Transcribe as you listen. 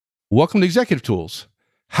Welcome to Executive Tools,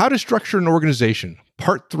 How to Structure an Organization,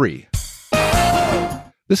 Part 3.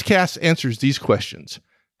 This cast answers these questions.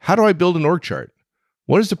 How do I build an org chart?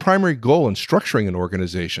 What is the primary goal in structuring an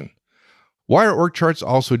organization? Why are org charts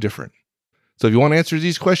all so different? So if you want to answer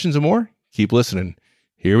these questions and more, keep listening.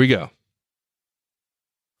 Here we go.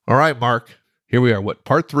 All right, Mark, here we are.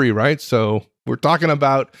 Part 3, right? So we're talking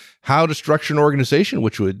about how to structure an organization,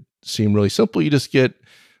 which would seem really simple. You just get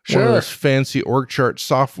one of those fancy org chart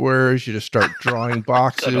softwares. You just start drawing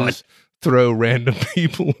boxes, throw random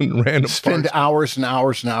people in random Spend parts. hours and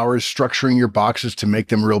hours and hours structuring your boxes to make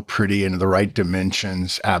them real pretty and the right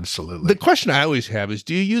dimensions. Absolutely. The question I always have is,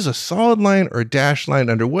 do you use a solid line or a dashed line?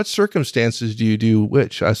 Under what circumstances do you do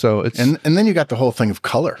which? So it's and then you got the whole thing of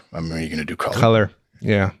color. I mean, are you going to do color? color.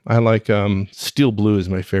 Yeah, I like steel blue is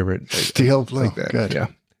my favorite. Steel blue. Like that. Good. Yeah.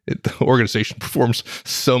 The organization performs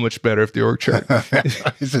so much better if the org chart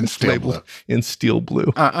It's in steel labeled blue. in steel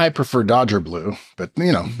blue. I prefer Dodger blue, but There,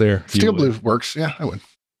 you steel would. blue works. Yeah, I would.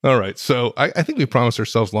 All right. So I think we promised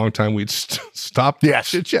ourselves a long time we'd stop Yes.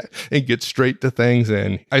 chit chat and get straight to things.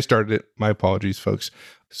 And I started it. My apologies, folks.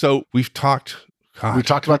 So we've talked. We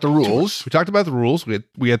talked about the rules. We talked about the rules.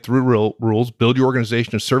 We had 3 rules. Build your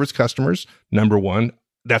organization to service customers. Number 1.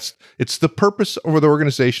 It's the purpose of the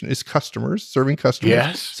organization is customers, serving customers.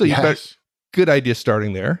 Yes. So you better, good idea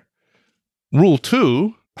starting there. Rule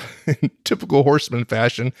 2, in typical horseman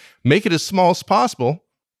fashion, make it as small as possible.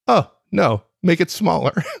 Oh, no, make it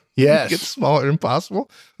smaller. Yes. Make it smaller and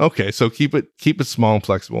possible. Okay, so keep it small and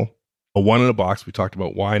flexible. A 1 in a box. We talked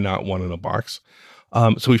about why not 1 in a box.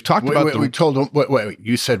 So we've talked about we told them, wait.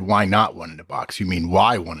 You said why not 1 in a box? You mean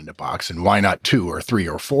why 1 in a box and why not 2 or 3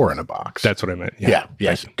 or 4 in a box? That's what I meant. Yeah.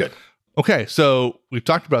 Yes. Good. Okay, so we've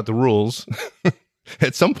talked about the rules.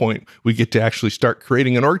 At some point, we get to actually start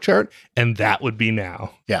creating an org chart, and that would be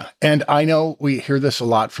now. Yeah. And I know we hear this a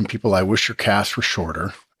lot from people. I wish your casts were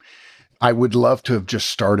shorter. I would love to have just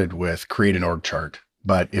started with create an org chart.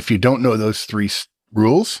 But if you don't know those 3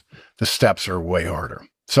 rules, the steps are way harder.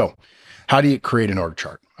 So how do you create an org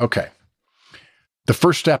chart? Okay. The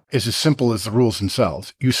first step is as simple as the rules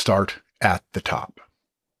themselves. You start at the top.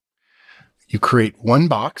 You create one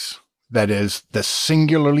box that is the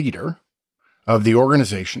singular leader of the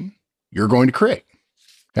organization you're going to create.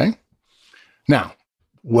 Okay. Now,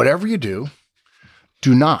 whatever you do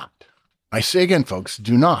not, I say again, folks,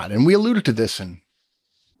 do not, and we alluded to this in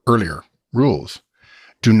earlier rules,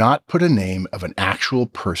 do not put a name of an actual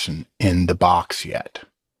person in the box yet.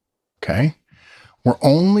 Okay. We're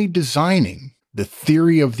only designing the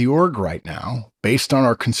theory of the org right now based on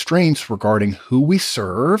our constraints regarding who we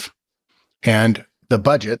serve and the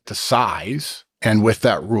budget, the size, and with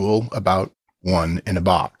that rule about 1 in a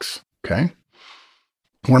box. Okay.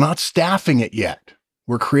 We're not staffing it yet.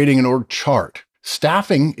 We're creating an org chart.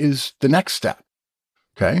 Staffing is the next step.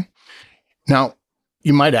 Okay. Now,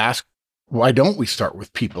 you might ask, why don't we start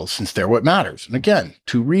with people since they're what matters? And again,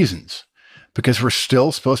 2 reasons. Because we're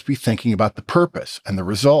still supposed to be thinking about the purpose and the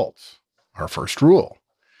results, our first rule.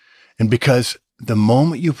 And because the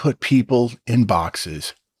moment you put people in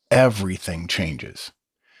boxes, everything changes.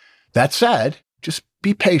 That said, just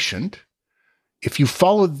be patient. If you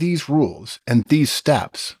follow these rules and these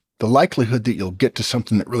steps, the likelihood that you'll get to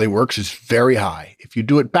something that really works is very high. If you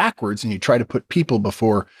do it backwards and you try to put people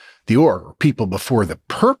before the org, or people before the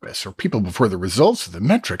purpose, or people before the results of the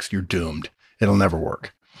metrics, you're doomed. It'll never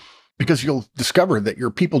work. Because you'll discover that your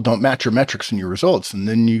people don't match your metrics and your results. And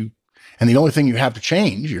the only thing you have to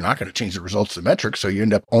change, you're not going to change the results of the metrics. So you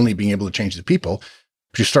end up only being able to change the people.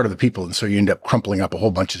 But you start with the people. And so you end up crumpling up a whole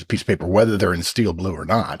bunch of pieces of paper, whether they're in steel blue or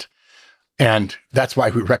not. And that's why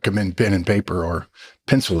we recommend pen and paper or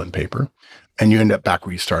pencil and paper. And you end up back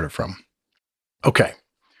where you started from. Okay.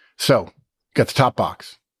 So you got the top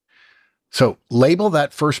box. So label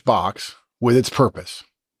that first box with its purpose.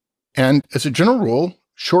 And as a general rule,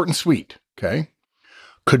 short and sweet, okay?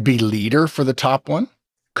 Could be leader for the top one.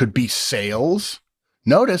 Could be sales.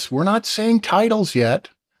 Notice we're not saying titles yet,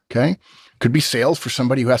 okay? Could be sales for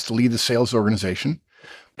somebody who has to lead the sales organization.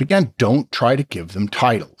 But again, don't try to give them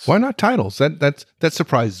titles. Why not titles? That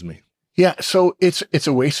surprises me. Yeah, so it's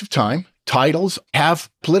a waste of time. Titles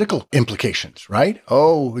have political implications, right?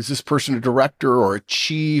 Oh, is this person a director or a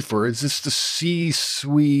chief, or is this the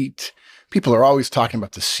C-suite? People are always talking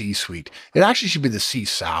about the C-suite. It actually should be the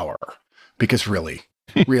C-sour, because really,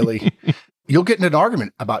 you'll get in an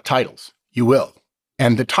argument about titles. You will.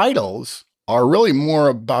 And the titles are really more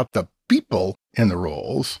about the people in the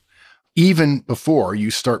roles, even before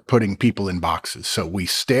you start putting people in boxes. So we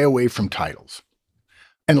stay away from titles.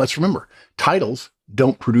 And let's remember, titles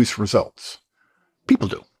don't produce results. People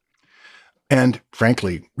do. And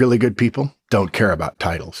frankly, really good people don't care about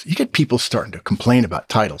titles. You get people starting to complain about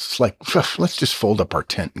titles. It's like, let's just fold up our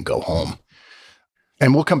tent and go home.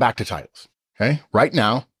 And we'll come back to titles. Okay. Right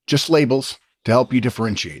now, just labels to help you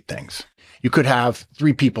differentiate things. You could have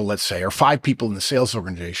 3 people, let's say, or 5 people in the sales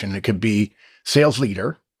organization. It could be sales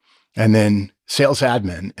leader, and then sales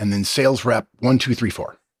admin, and then sales rep 1, 2, 3,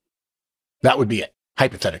 4. That would be it,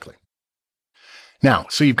 hypothetically. Now,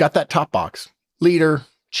 so you've got that top box: leader,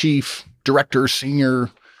 chief, director,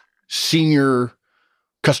 senior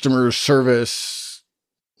customer service,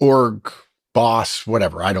 org, boss,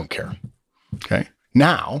 whatever. I don't care. Okay.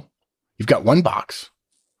 Now you've got one box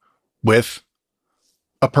with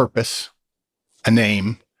a purpose, a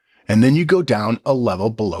name, and then you go down a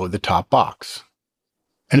level below the top box.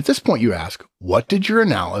 And at this point you ask, what did your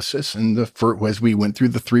analysis as we went through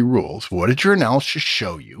the 3 rules, what did your analysis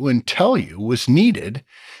show you and tell you was needed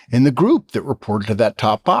in the group that reported to that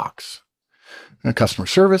top box? And customer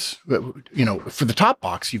service, for the top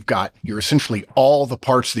box, you're essentially all the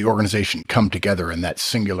parts of the organization come together in that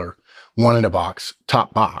singular one in a box,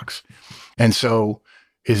 top box. And so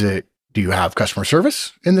do you have customer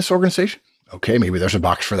service in this organization? Okay, maybe there's a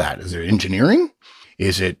box for that. Is it engineering?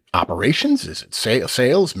 Is it operations? Is it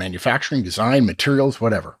sales, manufacturing, design, materials,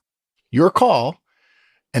 whatever? Your call.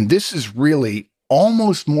 And this is really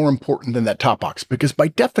almost more important than that top box, because by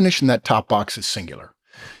definition, that top box is singular.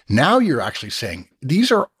 Now you're actually saying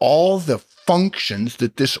these are all the functions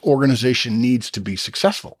that this organization needs to be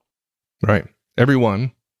successful. Right.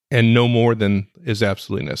 Everyone, and no more than is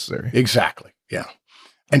absolutely necessary. Exactly. Yeah.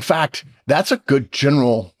 In fact, that's a good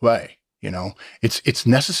general way. It's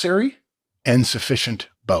necessary and sufficient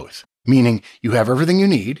both, meaning you have everything you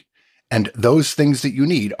need, and those things that you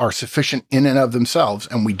need are sufficient in and of themselves,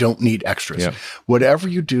 and we don't need extras. Yeah. Whatever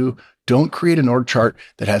you do, don't create an org chart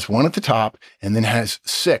that has 1 at the top and then has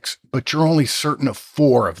 6, but you're only certain of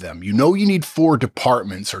 4 of them. You need 4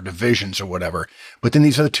 departments or divisions or whatever, but then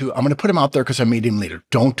these other 2, I'm going to put them out there because I made him leader.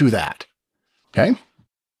 Don't do that. Okay.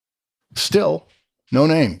 Still, no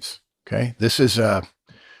names. Okay. This is an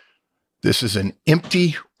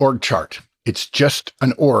empty org chart. It's just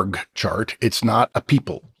an org chart. It's not a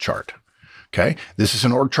people chart. Okay. This is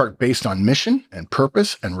an org chart based on mission and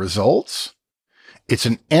purpose and results. It's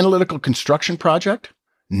an analytical construction project,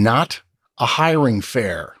 not a hiring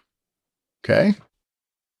fair. Okay.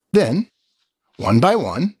 Then, one by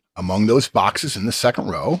one, among those boxes in the second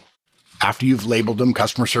row, after you've labeled them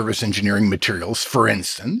customer service, engineering, materials, for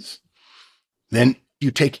instance, then you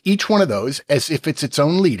take each one of those as if it's its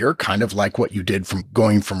own leader, kind of like what you did from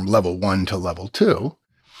going from level 1 to level 2,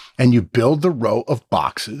 and you build the row of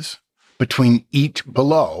boxes beneath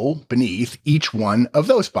each one of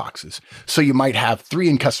those boxes. So you might have 3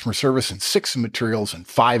 in customer service and 6 in materials and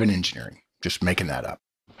 5 in engineering, just making that up.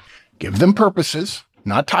 Give them purposes,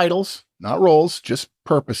 not titles, not roles, just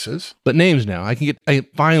purposes. But names now. I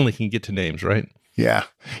finally can get to names, right? Yeah.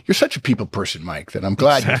 You're such a people person, Mike, that I'm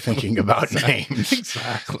glad you're thinking about names.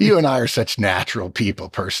 Exactly. You and I are such natural people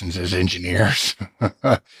persons as engineers.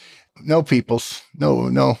 No peoples.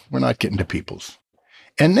 No, we're not getting to peoples.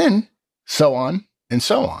 And then so on and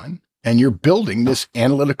so on. And you're building this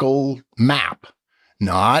analytical map,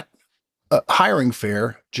 not a hiring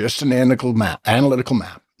fair, just an analytical map.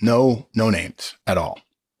 No names at all.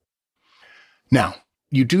 Now,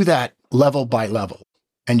 you do that level by level,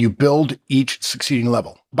 and you build each succeeding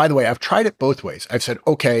level. By the way, I've tried it both ways. I've said,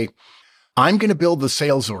 okay, I'm going to build the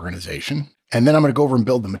sales organization, and then I'm going to go over and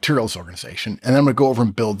build the materials organization, and then I'm going to go over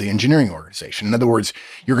and build the engineering organization. In other words,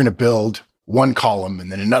 you're going to build one column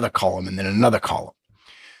and then another column and then another column.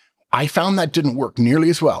 I found that didn't work nearly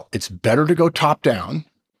as well. It's better to go top down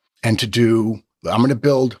and I'm going to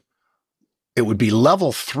build, it would be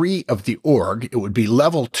level 3 of the org. It would be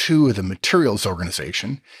level 2 of the materials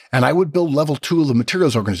organization. And I would build level 2 of the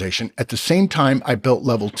materials organization at the same time I built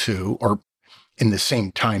level 2, or in the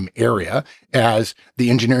same time area as the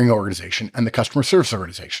engineering organization and the customer service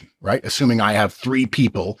organization, right? Assuming I have 3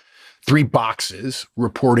 people, 3 boxes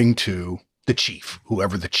reporting to the chief,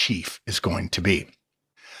 whoever the chief is going to be.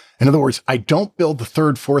 In other words, I don't build the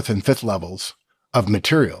 3rd, 4th, and 5th levels of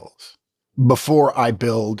materials before I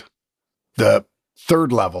build the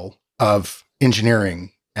 3rd level of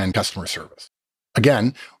engineering and customer service.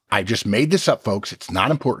 Again, I just made this up, folks. It's not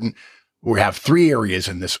important. We have 3 areas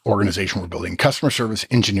in this organization we're building: customer service,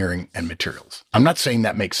 engineering, and materials. I'm not saying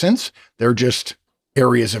that makes sense. They're just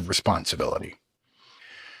areas of responsibility.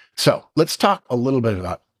 So let's talk a little bit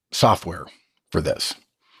about software for this.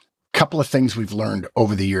 Couple of things we've learned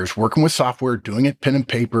over the years working with software, doing it pen and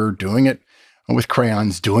paper, doing it with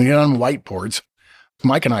crayons, doing it on whiteboards.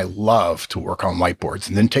 Mike and I love to work on whiteboards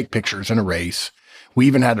and then take pictures and erase. We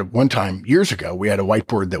even had one time years ago, we had a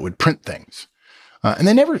whiteboard that would print things. And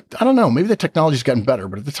they never, I don't know, maybe the technology's gotten better,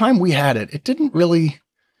 but at the time we had it, it didn't really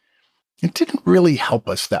help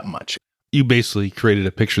us that much. You basically created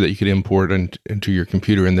a picture that you could import into your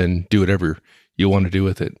computer and then do whatever you want to do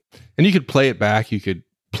with it. And you could play it back. You could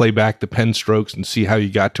play back the pen strokes and see how you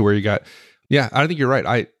got to where you got. Yeah, I think you're right.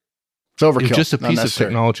 It's overkill. It's just a piece of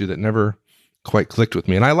technology that never quite clicked with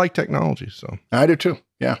me. And I like technology, so. I do too,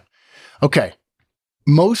 yeah. Okay.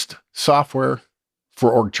 Most software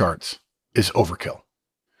for org charts is overkill.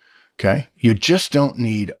 Okay. You just don't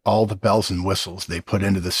need all the bells and whistles they put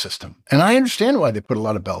into the system. And I understand why they put a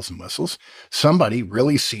lot of bells and whistles. Somebody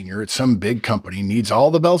really senior at some big company needs all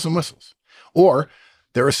the bells and whistles. Or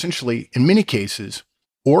they're essentially, in many cases,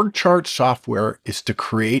 org chart software is to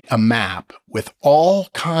create a map with all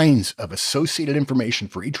kinds of associated information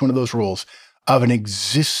for each one of those roles of an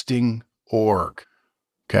existing org.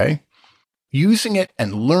 Okay. Using it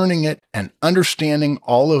and learning it and understanding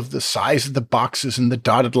all of the size of the boxes and the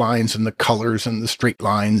dotted lines and the colors and the straight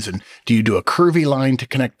lines. And do you do a curvy line to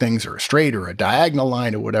connect things or a straight or a diagonal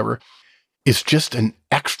line or whatever? Is just an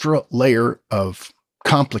extra layer of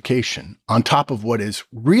complication on top of what is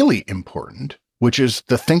really important, which is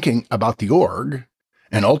the thinking about the org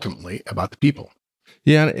and ultimately about the people.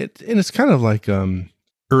 Yeah. And it's kind of like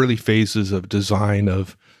early phases of design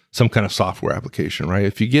of some kind of software application, right?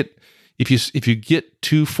 If you get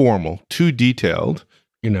too formal, too detailed,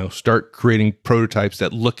 start creating prototypes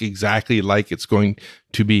that look exactly like it's going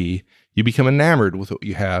to be, you become enamored with what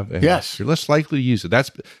you have. And yes. You're less likely to use it.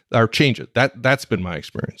 Or change it. That's been my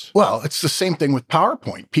experience. Well, it's the same thing with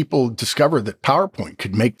PowerPoint. People discovered that PowerPoint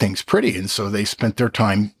could make things pretty. And so they spent their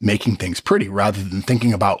time making things pretty rather than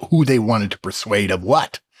thinking about who they wanted to persuade of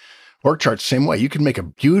what. Org charts, same way. You can make a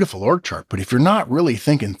beautiful org chart, but if you're not really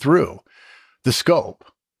thinking through the scope,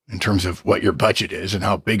 in terms of what your budget is and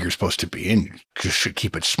how big you're supposed to be, and you just should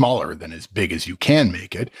keep it smaller than as big as you can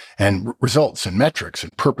make it, and results and metrics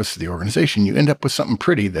and purpose of the organization, you end up with something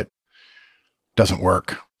pretty that doesn't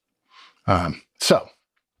work. So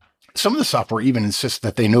some of the software even insists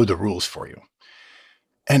that they know the rules for you.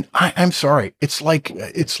 And I'm sorry, it's like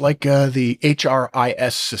the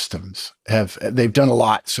HRIS systems they've done a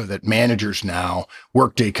lot so that managers now,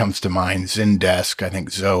 Workday comes to mind, Zendesk, I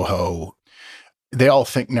think Zoho, they all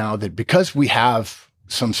think now that because we have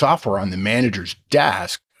some software on the manager's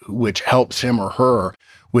desk, which helps him or her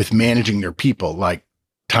with managing their people, like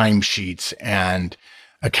timesheets and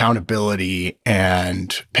accountability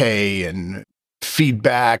and pay and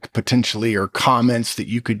feedback potentially, or comments that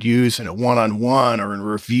you could use in a one-on-one or in a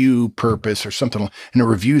review purpose or something in a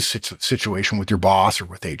review situation with your boss or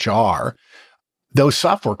with HR, those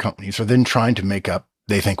software companies are then trying to make up.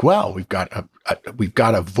 They think, well, we've got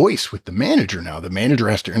a voice with the manager now. The manager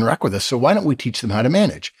has to interact with us. So why don't we teach them how to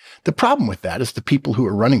manage? The problem with that is the people who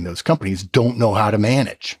are running those companies don't know how to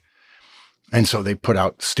manage. And so they put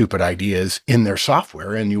out stupid ideas in their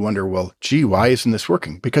software. And you wonder, well, gee, why isn't this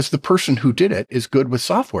working? Because the person who did it is good with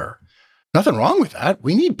software. Nothing wrong with that.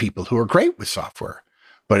 We need people who are great with software,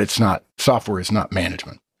 but software is not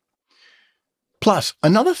management. Plus,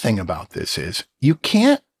 another thing about this is you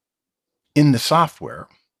can't, in the software,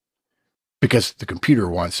 because the computer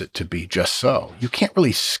wants it to be just so, you can't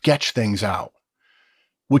really sketch things out,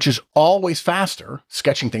 which is always faster.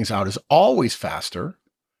 Sketching things out is always faster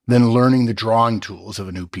than learning the drawing tools of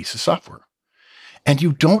a new piece of software. And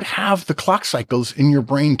you don't have the clock cycles in your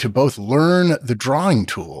brain to both learn the drawing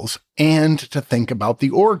tools and to think about the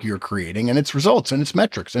org you're creating and its results and its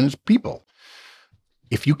metrics and its people.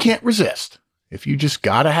 If you can't resist, if you just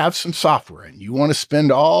got to have some software and you want to spend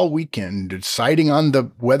all weekend deciding on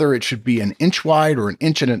whether it should be an inch wide or an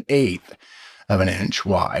inch and an eighth of an inch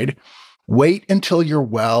wide, wait until you're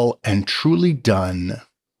well and truly done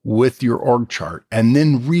with your org chart and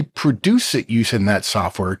then reproduce it using that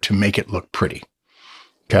software to make it look pretty.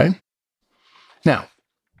 Okay? Now,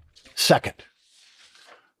 second,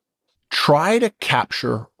 try to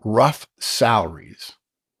capture rough salaries.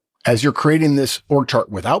 As you're creating this org chart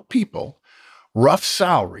without people, rough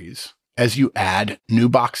salaries as you add new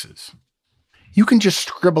boxes. You can just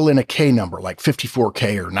scribble in a K number like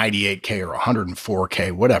 54K or 98K or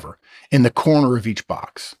 104K, whatever, in the corner of each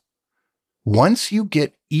box. Once you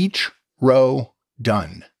get each row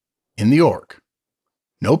done in the org,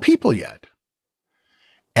 no people yet,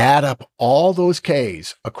 add up all those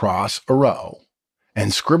Ks across a row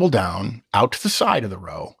and scribble down out to the side of the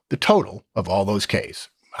row the total of all those Ks,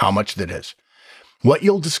 how much that is. What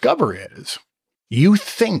you'll discover is you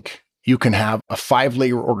think you can have a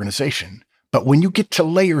 5-layer organization, But when you get to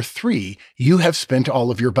layer 3, you have spent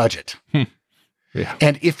all of your budget. Yeah.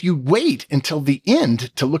 And if you wait until the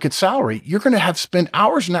end to look at salary, you're going to have spent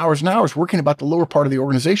hours and hours and hours working about the lower part of the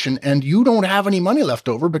organization, and you don't have any money left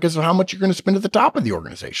over because of how much you're going to spend at the top of the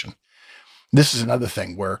organization. This is another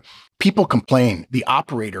thing where people complain. The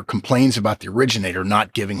operator complains about the originator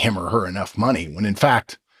not giving him or her enough money, when in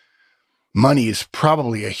fact, money is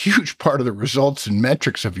probably a huge part of the results and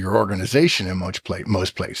metrics of your organization in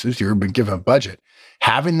most places. You've been given a budget.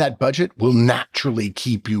 Having that budget will naturally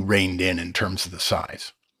keep you reined in terms of the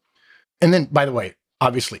size. And then, by the way,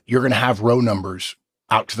 obviously, you're going to have row numbers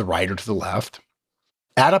out to the right or to the left.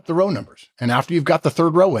 Add up the row numbers. And after you've got the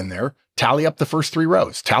third row in there, tally up the first 3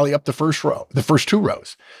 rows, tally up the first 2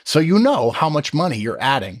 rows. So you know how much money you're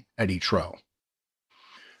adding at each row.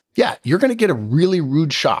 Yeah, you're going to get a really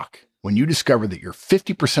rude shock when you discover that you're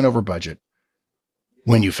 50% over budget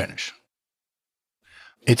when you finish.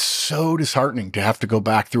 It's so disheartening to have to go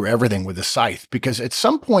back through everything with a scythe, because at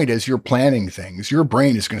some point as you're planning things, your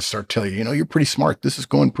brain is going to start telling you, you're pretty smart. This is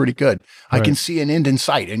going pretty good. Right. I can see an end in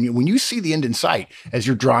sight. And when you see the end in sight, as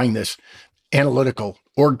you're drawing this analytical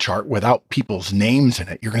org chart without people's names in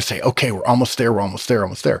it, you're going to say, okay, we're almost there. We're almost there,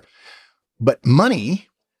 almost there. But money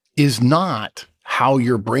is not how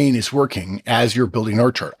your brain is working as you're building an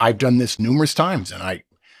org chart. I've done this numerous times. And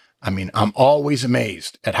I'm always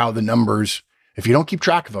amazed at how the numbers, if you don't keep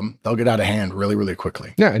track of them, they'll get out of hand really, really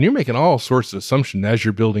quickly. Yeah, and you're making all sorts of assumptions as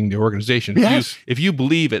you're building the organization. Yes. If you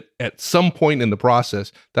believe at some point in the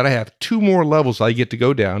process that I have 2 more levels I get to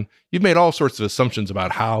go down, you've made all sorts of assumptions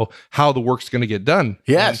about how the work's going to get done.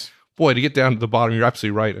 Yes. And boy, to get down to the bottom, you're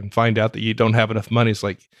absolutely right, and find out that you don't have enough money. It's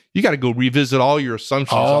like, you got to go revisit all your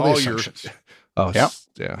assumptions. All the assumptions.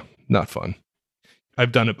 Yeah, not fun.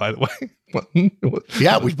 I've done it, by the way.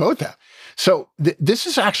 Yeah, we both have. So this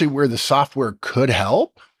is actually where the software could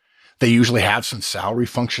help. They usually have some salary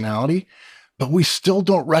functionality, but we still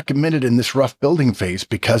don't recommend it in this rough building phase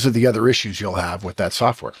because of the other issues you'll have with that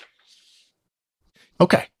software.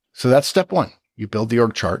 Okay, so that's step 1. You build the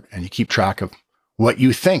org chart and you keep track of what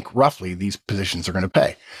you think roughly these positions are going to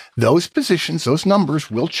pay. Those positions, those numbers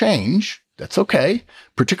will change. That's okay,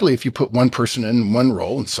 particularly if you put one person in one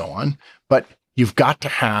role and so on. But you've got to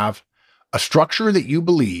have a structure that you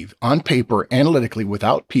believe on paper, analytically,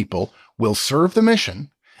 without people, will serve the mission,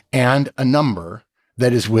 and a number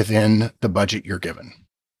that is within the budget you're given.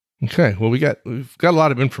 Okay. Well, we've got a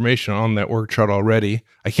lot of information on that org chart already.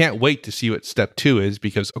 I can't wait to see what step 2 is,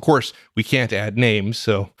 because of course we can't add names.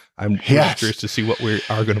 So I'm really curious to see what we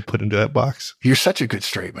are going to put into that box. You're such a good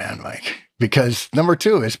straight man, Mike, because number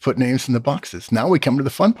 2 is put names in the boxes. Now we come to the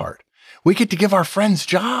fun part. We get to give our friends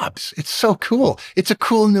jobs. It's so cool. It's a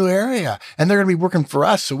cool new area, and they're going to be working for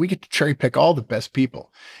us. So we get to cherry pick all the best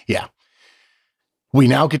people. Yeah. We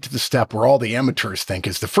now get to the step where all the amateurs think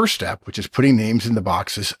is the first step, which is putting names in the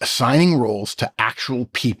boxes, assigning roles to actual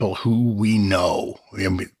people who we know.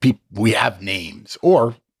 We have names,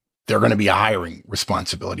 or they're going to be a hiring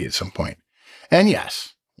responsibility at some point. And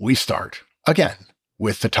yes, we start again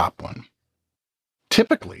with the top one.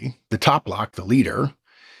 Typically, the top block, the leader,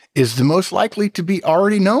 is the most likely to be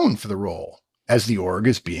already known for the role as the org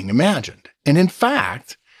is being imagined. And in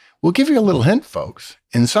fact, we'll give you a little hint, folks.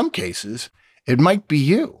 In some cases, it might be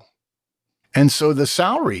you. And so the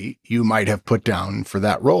salary you might have put down for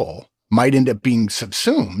that role might end up being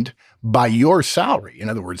subsumed by your salary. In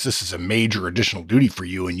other words, this is a major additional duty for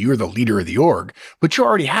you, and you're the leader of the org, but you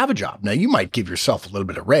already have a job. Now, you might give yourself a little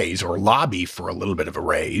bit of raise or lobby for a little bit of a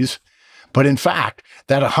raise. But in fact,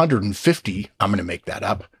 that 150, I'm going to make that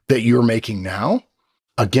up, that you're making now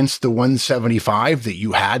against the 175 that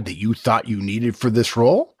you had that you thought you needed for this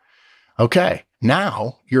role. Okay,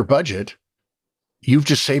 now your budget, you've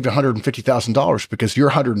just saved $150,000 because your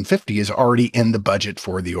 150 is already in the budget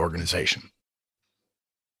for the organization.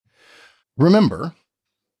 Remember,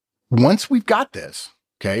 once we've got this,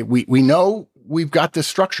 okay, we know we've got this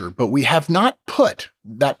structure, but we have not put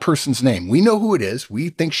that person's name. We know who it is. We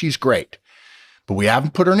think she's great, but we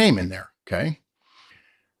haven't put her name in there, okay?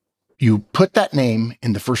 You put that name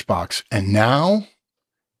in the first box, and now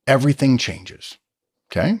everything changes,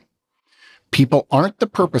 okay? People aren't the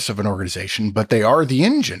purpose of an organization, but they are the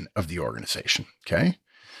engine of the organization, okay?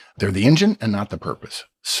 They're the engine and not the purpose.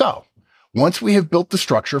 So once we have built the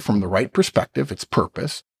structure from the right perspective, its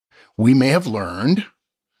purpose, we may have learned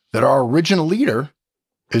that our original leader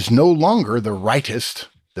is no longer the rightest,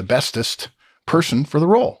 the bestest person for the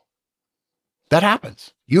role. That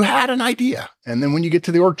happens. You had an idea. And then when you get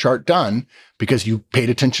to the org chart done, because you paid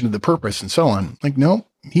attention to the purpose and so on, like, no,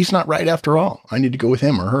 he's not right after all. I need to go with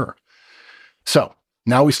him or her. So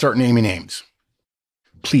now we start naming names.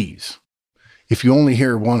 Please If you only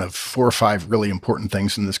hear one of 4 or 5 really important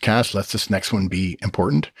things in this cast, let this next one be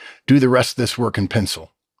important. Do the rest of this work in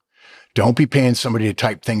pencil. Don't be paying somebody to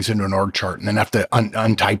type things into an org chart and then have to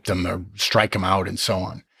untype them or strike them out and so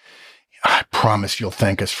on. I promise you'll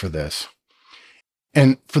thank us for this.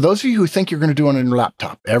 And for those of you who think you're going to do it on your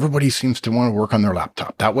laptop, everybody seems to want to work on their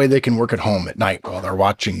laptop. That way they can work at home at night while they're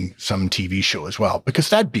watching some TV show as well, because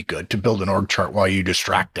that'd be good to build an org chart while you're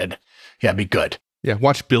distracted. Yeah, it'd be good. Yeah,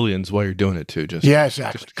 watch Billions while you're doing it too. Yeah,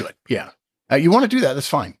 exactly. Good. Yeah. You want to do that, that's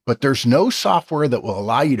fine. But there's no software that will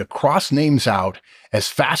allow you to cross names out as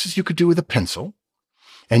fast as you could do with a pencil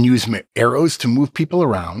and use arrows to move people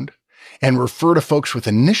around and refer to folks with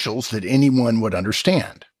initials that anyone would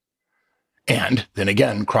understand. And then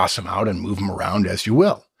again, cross them out and move them around as you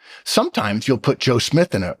will. Sometimes you'll put Joe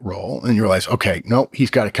Smith in a role and you realize, okay, no,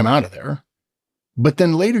 he's got to come out of there. But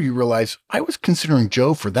then later you realize, I was considering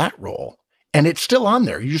Joe for that role and it's still on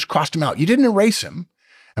there. You just crossed him out. You didn't erase him.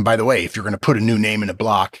 And by the way, if you're going to put a new name in a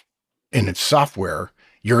block in its software,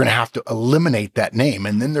 you're going to have to eliminate that name.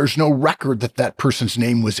 And then there's no record that that person's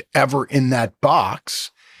name was ever in that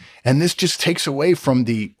box. And this just takes away from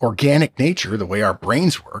the organic nature, the way our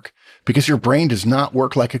brains work, because your brain does not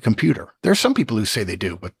work like a computer. There are some people who say they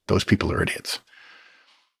do, but those people are idiots.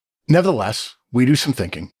 Nevertheless, we do some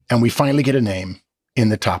thinking and we finally get a name in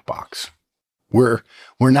the top box. We're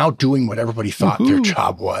now doing what everybody thought their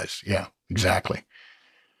job was. Yeah, exactly.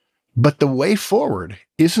 But the way forward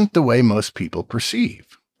isn't the way most people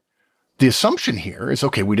perceive. The assumption here is,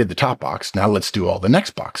 okay, we did the top box. Now let's do all the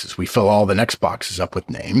next boxes. We fill all the next boxes up with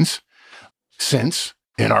names, since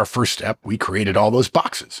in our first step, we created all those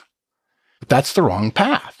boxes. But that's the wrong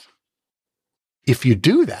path. If you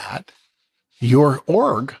do that, your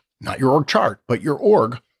org, not your org chart, but your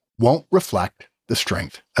org won't reflect the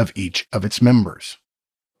strength of each of its members.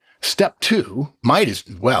 Step 2 might as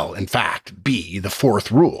well, in fact, be the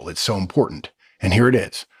 4th rule. It's so important. And here it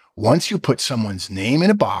is. Once you put someone's name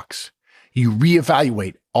in a box, you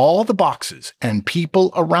reevaluate all the boxes and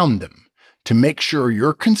people around them to make sure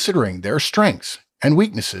you're considering their strengths and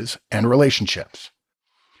weaknesses and relationships.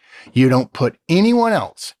 You don't put anyone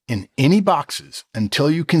else in any boxes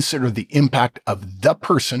until you consider the impact of the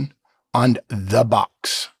person on the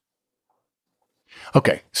box.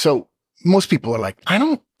 Okay, so most people are like, I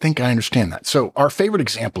don't think I understand that. So our favorite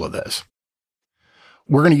example of this,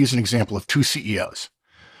 we're going to use an example of 2 CEOs.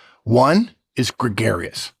 One is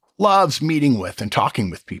gregarious, loves meeting with and talking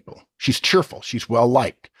with people. She's cheerful. She's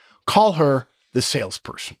well-liked. Call her the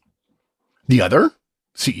salesperson. The other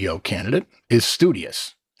CEO candidate is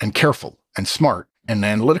studious and careful and smart and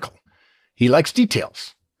analytical. He likes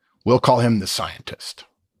details. We'll call him the scientist.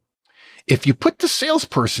 If you put the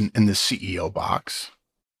salesperson in the CEO box,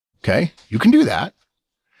 okay, you can do that.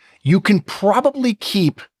 You can probably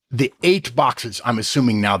keep the 8 boxes. I'm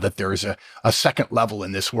assuming now that there is a second level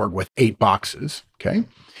in this org with 8 boxes, okay?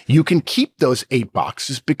 You can keep those 8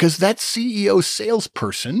 boxes because that CEO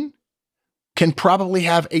salesperson can probably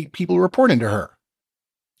have 8 people reporting to her.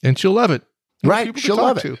 And she'll love it. Right, she'll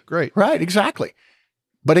love it. Great. Right, exactly.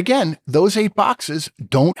 But again, those 8 boxes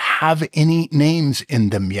don't have any names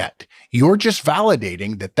in them yet. You're just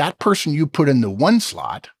validating that that person you put in the 1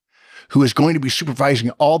 slot, who is going to be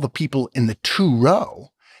supervising all the people in the 2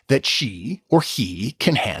 row, that she or he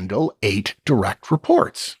can handle 8 direct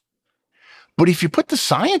reports. But if you put the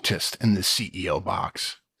scientist in the CEO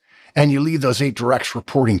box and you leave those 8 directs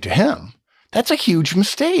reporting to him, that's a huge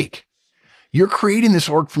mistake. You're creating this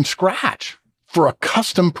org from scratch for a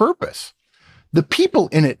custom purpose. The people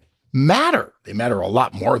in it matter. They matter a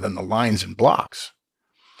lot more than the lines and blocks.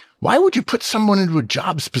 Why would you put someone into a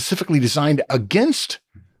job specifically designed against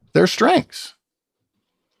their strengths?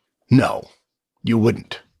 No, you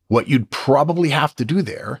wouldn't. What you'd probably have to do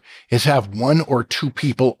there is have 1 or 2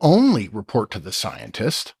 people only report to the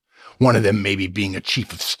scientist, one of them maybe being a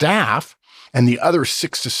chief of staff, and the other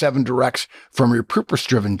 6 to 7 directs from your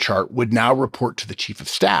purpose-driven chart would now report to the chief of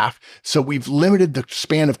staff. So we've limited the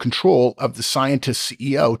span of control of the scientist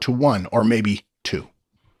CEO to 1 or maybe 2.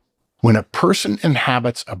 When a person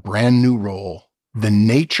inhabits a brand new role, the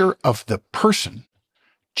nature of the person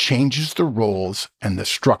changes the roles and the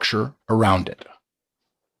structure around it.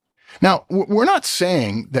 Now, we're not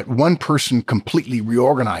saying that one person completely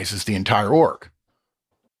reorganizes the entire org,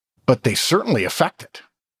 but they certainly affect it.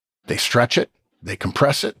 They stretch it, they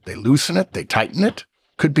compress it, they loosen it, they tighten it.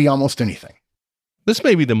 Could be almost anything. This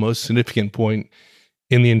may be the most significant point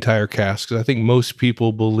in the entire cast, because I think most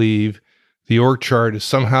people believe the org chart is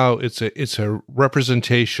somehow it's a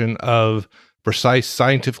representation of precise,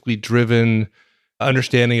 scientifically driven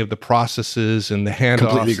understanding of the processes and the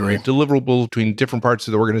handoffs and the deliverables between different parts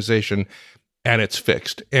of the organization. and it's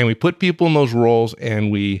fixed. And we put people in those roles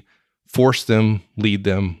and we force them, lead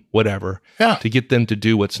them, whatever, to get them to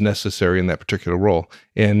do what's necessary in that particular role.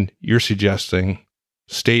 And you're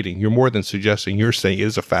you're more than suggesting, you're saying it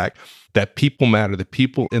is a fact that people matter. The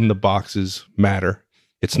people in the boxes matter.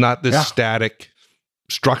 It's not this static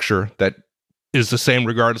structure that is the same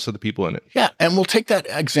regardless of the people in it. Yeah. And we'll take that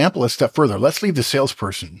example a step further. Let's leave the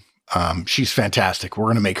salesperson. She's fantastic. We're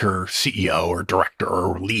going to make her CEO or director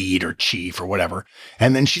or lead or chief or whatever.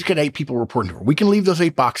 And then she's got 8 people reporting to her. We can leave those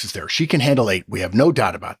 8 boxes there. She can handle 8. We have no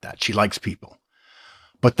doubt about that. She likes people.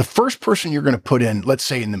 But the first person you're going to put in, let's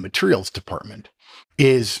say in the materials department,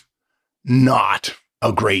 is not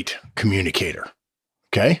a great communicator.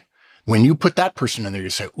 Okay. When you put that person in there, you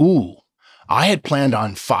say, ooh, I had planned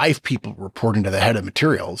on 5 people reporting to the head of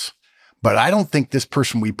materials, but I don't think this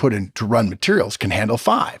person we put in to run materials can handle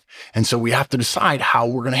 5. And so we have to decide how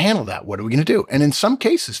we're going to handle that. What are we going to do? And in some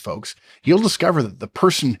cases, folks, you'll discover that the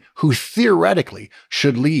person who theoretically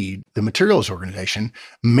should lead the materials organization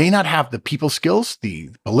may not have the people skills,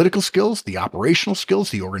 the political skills, the operational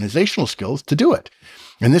skills, the organizational skills to do it.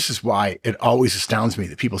 And this is why it always astounds me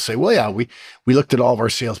that people say, well, yeah, we looked at all of our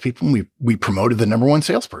salespeople and we promoted the number 1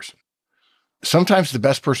 salesperson. Sometimes the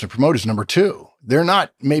best person to promote is number 2. They're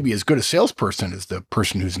not maybe as good a salesperson as the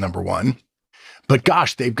person who's number 1, but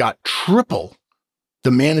gosh, they've got triple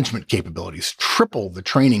the management capabilities, triple the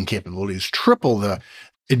training capabilities, triple the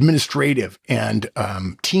administrative and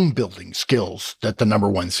team building skills that the number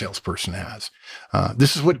 1 salesperson has.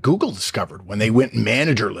 This is what Google discovered when they went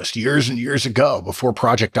managerless years and years ago before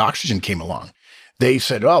Project Oxygen came along. They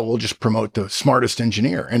said, oh, we'll just promote the smartest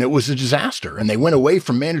engineer. And it was a disaster. And they went away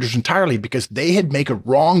from managers entirely because they had made a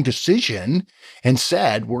wrong decision and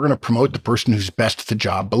said, we're going to promote the person who's best at the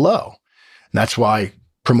job below. And that's why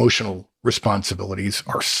promotional responsibilities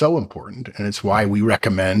are so important. And it's why we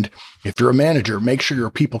recommend, if you're a manager, make sure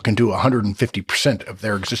your people can do 150% of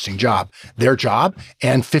their existing job,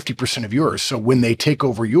 and 50% of yours. So when they take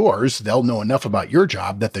over yours, they'll know enough about your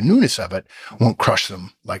job that the newness of it won't crush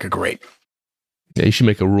them like a grape. Yeah, you should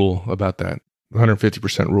make a rule about that.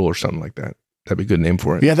 150% rule or something like that. That'd be a good name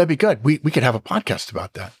for it. Yeah, that'd be good. We could have a podcast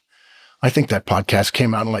about that. I think that podcast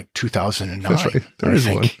came out in like 2009. That's right. There is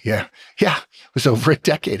one. Yeah. Yeah. It was over a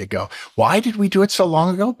decade ago. Why did we do it so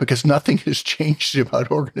long ago? Because nothing has changed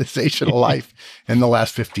about organizational life in the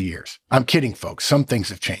last 50 years. I'm kidding, folks. Some things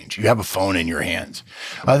have changed. You have a phone in your hands.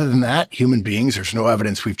 Other than that, human beings, there's no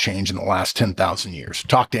evidence we've changed in the last 10,000 years.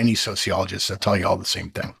 Talk to any sociologist. They'll tell you all the same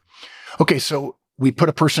thing. Okay. So we put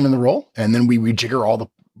a person in the role and then we rejigger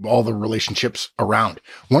all the relationships around.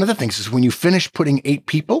 One of the things is when you finish putting 8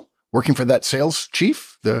 people working for that sales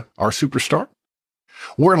chief, our superstar,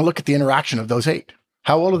 we're going to look at the interaction of those 8.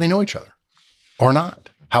 How well do they know each other or not?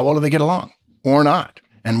 How well do they get along or not?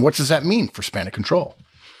 And what does that mean for span of control?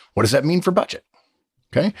 What does that mean for budget?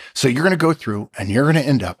 Okay. So you're going to go through and you're going to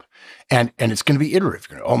end up and it's going to be iterative.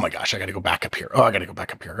 You're going to, oh my gosh, I got to go back up here. Oh, I got to go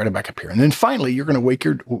back up here. I got to go back up here. And then finally, you're going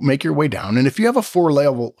to make your way down. And if you have a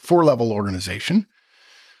 4-level organization,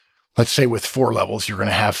 let's say with 4 levels, you're going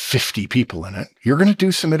to have 50 people in it. You're going to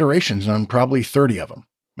do some iterations on probably 30 of them.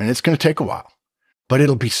 And it's going to take a while, but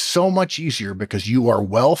it'll be so much easier because you are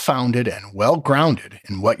well-founded and well-grounded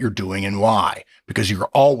in what you're doing and why, because you're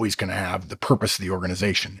always going to have the purpose of the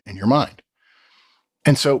organization in your mind.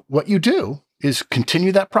 And so what you do is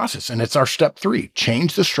continue that process. And it's our step 3,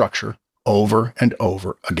 change the structure over and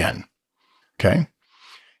over again. Okay.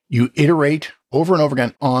 You iterate over and over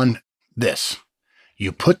again on this.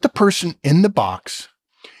 You put the person in the box,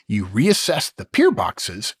 you reassess the peer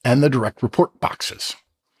boxes and the direct report boxes.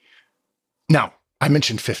 Now, I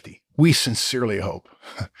mentioned 50. We sincerely hope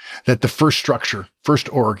that the first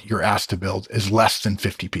org you're asked to build is less than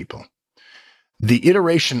 50 people. The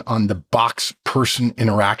iteration on the box person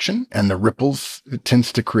interaction and the ripples it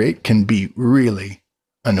tends to create can be really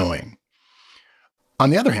annoying. On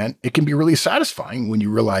the other hand, it can be really satisfying when you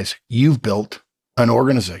realize you've built an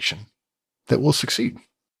organization that will succeed.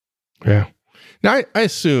 Yeah. Now, I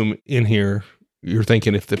assume in here, you're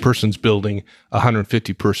thinking if the person's building a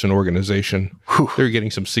 150-person organization, they're getting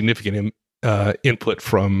some significant input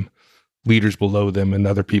from leaders below them and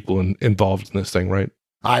other people involved in this thing, right?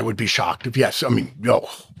 I would be shocked if yes. I mean,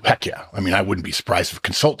 heck yeah. I mean, I wouldn't be surprised if a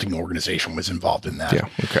consulting organization was involved in that. Yeah,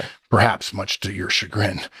 okay. Perhaps much to your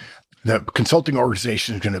chagrin. The consulting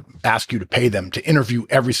organization is going to ask you to pay them to interview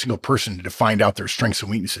every single person to find out their strengths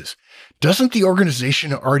and weaknesses. Doesn't the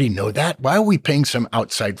organization already know that? Why are we paying some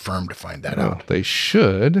outside firm to find that out? They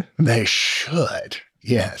should. They should.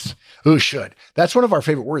 Yes. Who should? That's one of our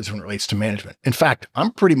favorite words when it relates to management. In fact,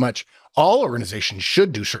 I'm pretty much all organizations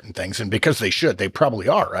should do certain things. And because they should, they probably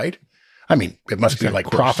are, right? I mean, it must be like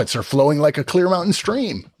profits are flowing like a clear mountain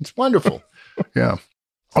stream. It's wonderful. Yeah.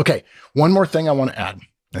 Okay. One more thing I want to add,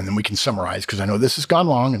 and then we can summarize because I know this has gone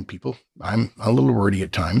long and I'm a little wordy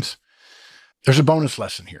at times. There's a bonus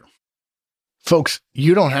lesson here. Folks,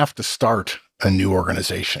 you don't have to start a new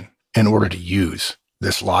organization in order to use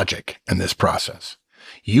this logic and this process.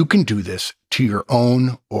 You can do this to your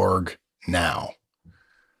own org now.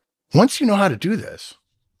 Once you know how to do this,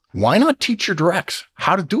 why not teach your directs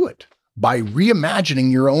how to do it by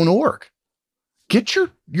reimagining your own org? Get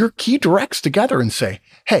your key directs together and say,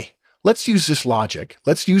 hey, let's use this logic,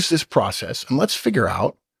 let's use this process, and let's figure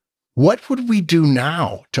out what would we do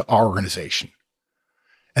now to our organization.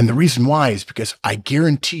 And the reason why is because I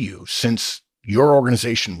guarantee you, since your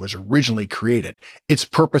organization was originally created, its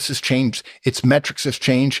purpose has changed, its metrics have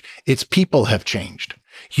changed, its people have changed.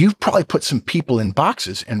 You've probably put some people in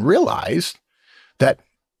boxes and realized that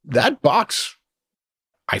box,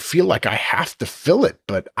 I feel like I have to fill it,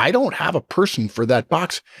 but I don't have a person for that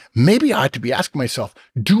box. Maybe I ought to be asking myself,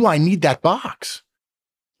 do I need that box?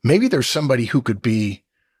 Maybe there's somebody who could be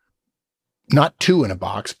not 2 in a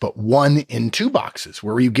box, but 1 in 2 boxes,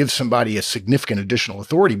 where you give somebody a significant additional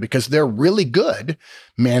authority because they're really good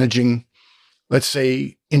managing, let's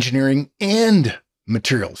say, engineering and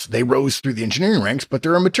materials. They rose through the engineering ranks, but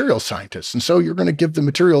they're a materials scientist. And so you're going to give the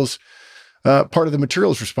materials, part of the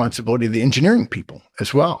materials responsibility to the engineering people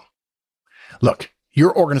as well. Look,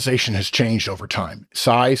 your organization has changed over time.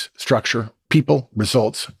 Size, structure, people,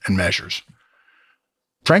 results, and measures.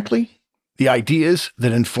 Frankly, the ideas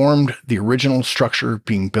that informed the original structure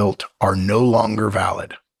being built are no longer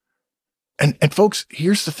valid. And folks,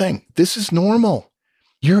 here's the thing. This is normal.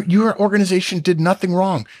 Your organization did nothing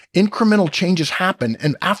wrong. Incremental changes happen.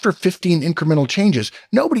 And after 15 incremental changes,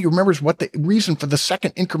 nobody remembers what the reason for the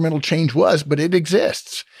second incremental change was, but it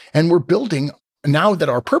exists. And we're building, now that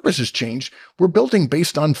our purpose has changed, we're building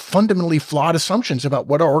based on fundamentally flawed assumptions about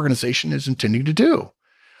what our organization is intending to do.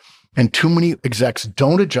 And too many execs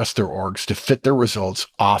don't adjust their orgs to fit their results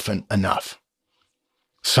often enough.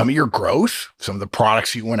 Some of your growth, some of the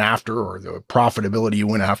products you went after or the profitability you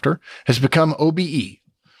went after has become OBE.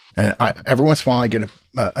 And every once in a while I get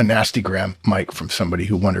a nasty gram mic from somebody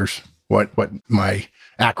who wonders what my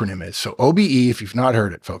acronym is. So OBE, if you've not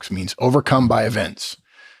heard it, folks, means overcome by events,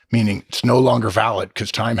 meaning it's no longer valid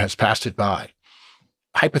because time has passed it by.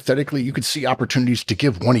 Hypothetically, you could see opportunities to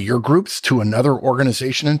give one of your groups to another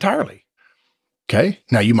organization entirely. Okay.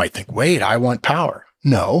 Now you might think, wait, I want power.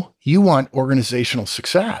 No, you want organizational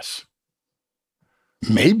success.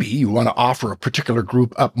 Maybe you want to offer a particular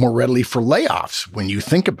group up more readily for layoffs when you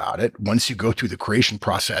think about it, once you go through the creation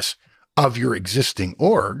process of your existing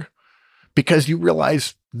org, because you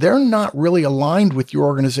realize they're not really aligned with your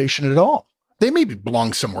organization at all. They maybe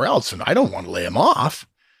belong somewhere else, and I don't want to lay them off.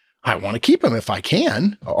 I want to keep them if I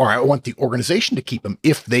can, or I want the organization to keep them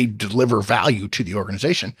if they deliver value to the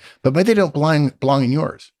organization, but maybe they don't belong in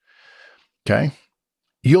yours. Okay.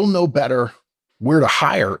 You'll know better where to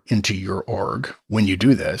hire into your org when you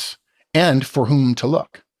do this and for whom to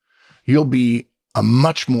look. You'll be a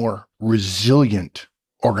much more resilient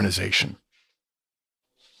organization.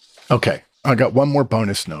 Okay. I got one more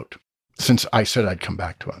bonus note since I said I'd come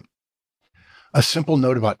back to it. A simple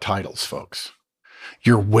note about titles, folks.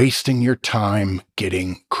 You're wasting your time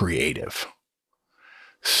getting creative.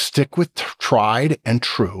 Stick with tried and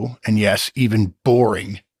true, and yes, even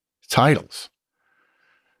boring titles.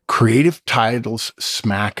 Creative titles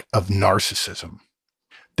smack of narcissism.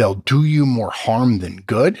 They'll do you more harm than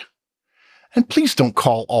good. And please don't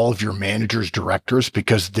call all of your managers directors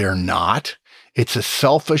because they're not. It's a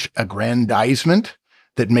selfish aggrandizement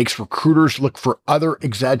that makes recruiters look for other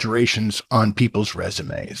exaggerations on people's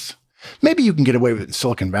resumes. Maybe you can get away with it in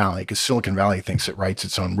Silicon Valley because Silicon Valley thinks it writes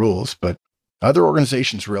its own rules, but other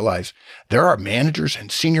organizations realize there are managers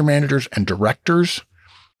and senior managers and directors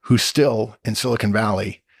who still in Silicon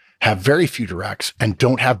Valley have very few directs and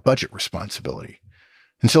don't have budget responsibility.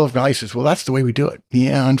 And Silicon Valley says, well, that's the way we do it.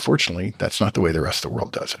 Yeah, unfortunately, that's not the way the rest of the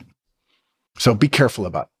world does it. So be careful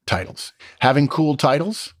about titles. Having cool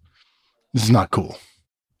titles is not cool.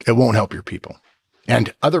 It won't help your people.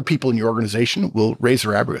 And other people in your organization will raise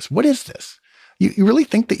their eyebrows. What is this? You really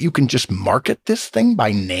think that you can just market this thing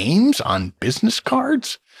by names on business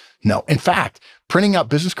cards? No. In fact, printing out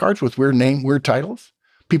business cards with weird titles,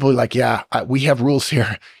 people are like, yeah, we have rules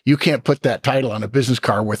here. You can't put that title on a business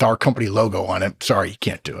card with our company logo on it. Sorry, you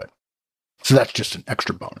can't do it. So that's just an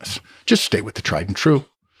extra bonus. Just stay with the tried and true.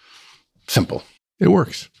 Simple. It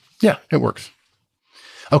works. Yeah, it works.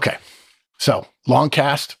 Okay. So long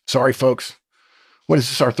cast. Sorry, folks. What is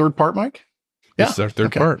this, our third part, Mike? This is our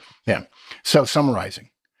third part. Yeah. So summarizing,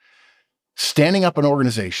 Standing up an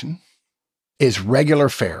organization is regular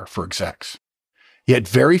fare for execs. Yet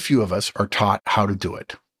very few of us are taught how to do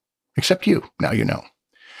it. Except you. Now you know.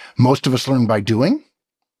 Most of us learn by doing.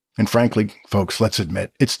 And frankly, folks, let's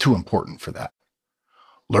admit it's too important for that.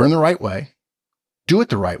 Learn the right way, do it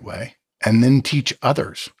the right way, and then teach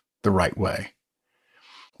others the right way.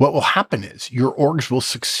 What will happen is your orgs will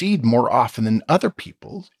succeed more often than other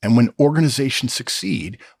people. And when organizations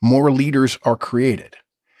succeed, more leaders are created.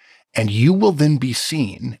 And you will then be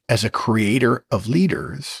seen as a creator of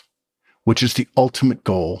leaders, which is the ultimate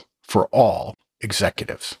goal for all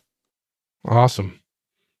executives. Awesome.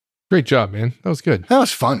 Great job, man. That was good. That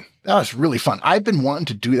was fun. That was really fun. I've been wanting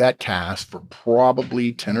to do that cast for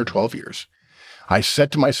probably 10 or 12 years. I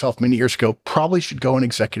said to myself many years ago, probably should go in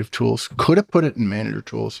executive tools, could have put it in manager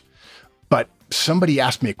tools, but somebody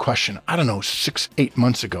asked me a question, I don't know, 6-8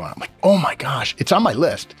 months ago. And I'm like, oh my gosh, it's on my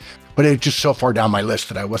list, but it's just so far down my list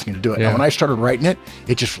that I wasn't going to do it. Yeah. And when I started writing it,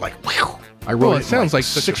 it just like, whew, I wrote it. It sounds like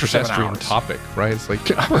such 6 a or 7 pedestrian hours. topic, right? It's like,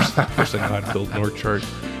 of course I know how to build an org chart.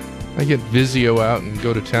 I get Visio out and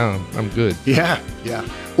go to town. I'm good. Yeah.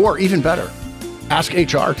 Or even better, ask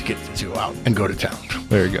HR to get Visio out and go to town.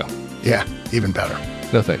 There you go. Yeah, even better.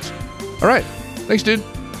 No thanks. All right. Thanks, dude.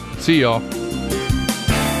 See y'all.